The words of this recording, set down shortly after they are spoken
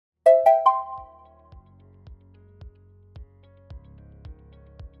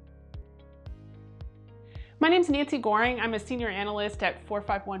My name is Nancy Gohring. I'm a senior analyst at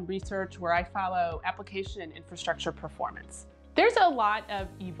 451 Research, where I follow application and infrastructure performance. There's a lot of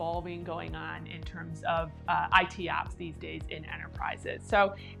evolving going on in terms of IT ops these days in enterprises.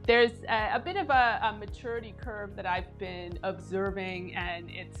 So there's a bit of a maturity curve that I've been observing, and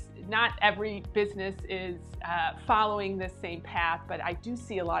it's not every business is following this same path, but I do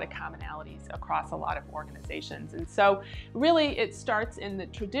see a lot of commonalities across a lot of organizations. And so really it starts in the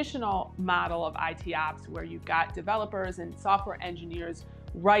traditional model of IT ops, where you've got developers and software engineers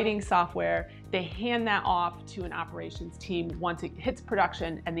writing software. They hand that off to an operations team once it hits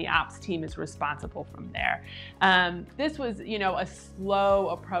production, and the ops team is responsible from there. This was, a slow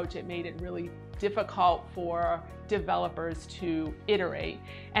approach. It made it really difficult for developers to iterate.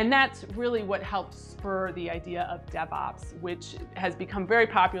 And that's really what helped spur the idea of DevOps, which has become very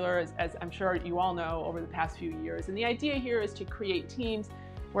popular, as I'm sure you all know, over the past few years. And the idea here is to create teams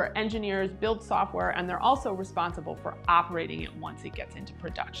where engineers build software, and they're also responsible for operating it once it gets into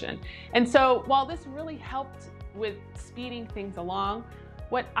production. And so while this really helped with speeding things along,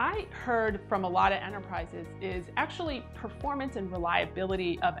 what I heard from a lot of enterprises is actually performance and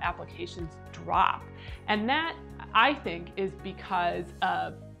reliability of applications drop. And that, I think, is because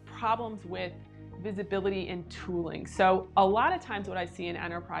of problems with visibility and tooling. So a lot of times what I see in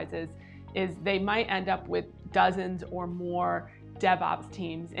enterprises is they might end up with dozens or more DevOps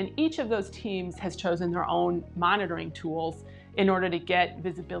teams, and each of those teams has chosen their own monitoring tools in order to get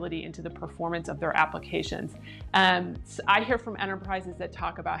visibility into the performance of their applications. So I hear from enterprises that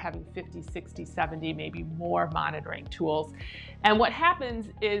talk about having 50, 60, 70, maybe more monitoring tools. And what happens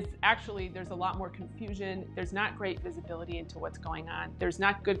is actually there's a lot more confusion. There's not great visibility into what's going on. There's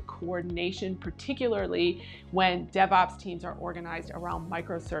not good coordination, particularly when DevOps teams are organized around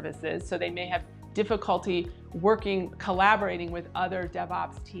microservices. So they may have difficulty collaborating with other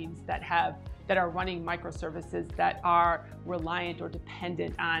DevOps teams that are running microservices that are reliant or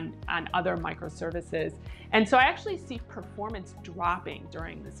dependent on other microservices. And so I actually see performance dropping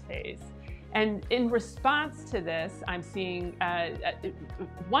during this phase. And in response to this, I'm seeing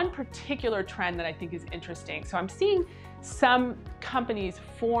one particular trend that I think is interesting. So I'm seeing some companies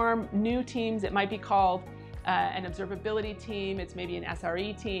form new teams. It might be called an observability team, it's maybe an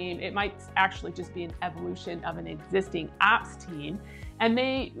SRE team, it might actually just be an evolution of an existing ops team. And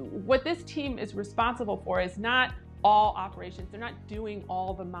what this team is responsible for is not all operations. They're not doing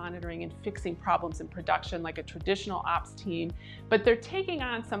all the monitoring and fixing problems in production like a traditional ops team, but they're taking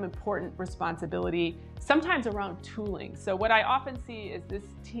on some important responsibility, sometimes around tooling. So what I often see is this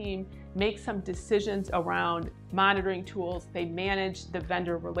team make some decisions around monitoring tools. They manage the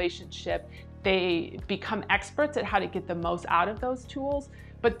vendor relationship. They become experts at how to get the most out of those tools,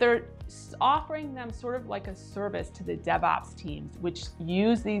 but they're offering them sort of like a service to the DevOps teams, which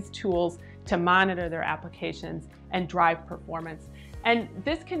use these tools to monitor their applications and drive performance. And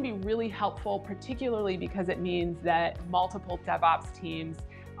this can be really helpful, particularly because it means that multiple DevOps teams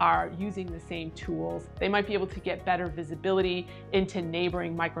are using the same tools. They might be able to get better visibility into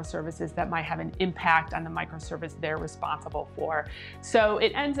neighboring microservices that might have an impact on the microservice they're responsible for. So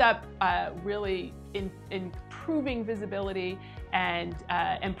it ends up really improving visibility and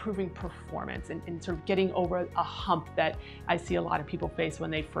improving performance and sort of getting over a hump that I see a lot of people face when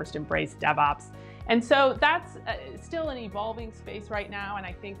they first embrace DevOps. And so that's still an evolving space right now. And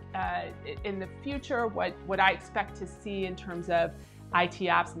I think in the future, what I expect to see in terms of IT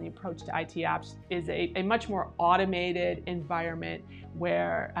ops and the approach to IT ops is a much more automated environment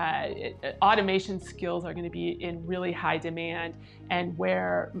where automation skills are going to be in really high demand, and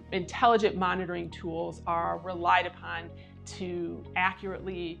where intelligent monitoring tools are relied upon to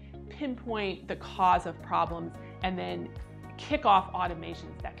accurately pinpoint the cause of problems and then kick off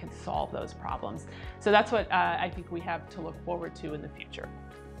automations that can solve those problems. So that's what I think we have to look forward to in the future.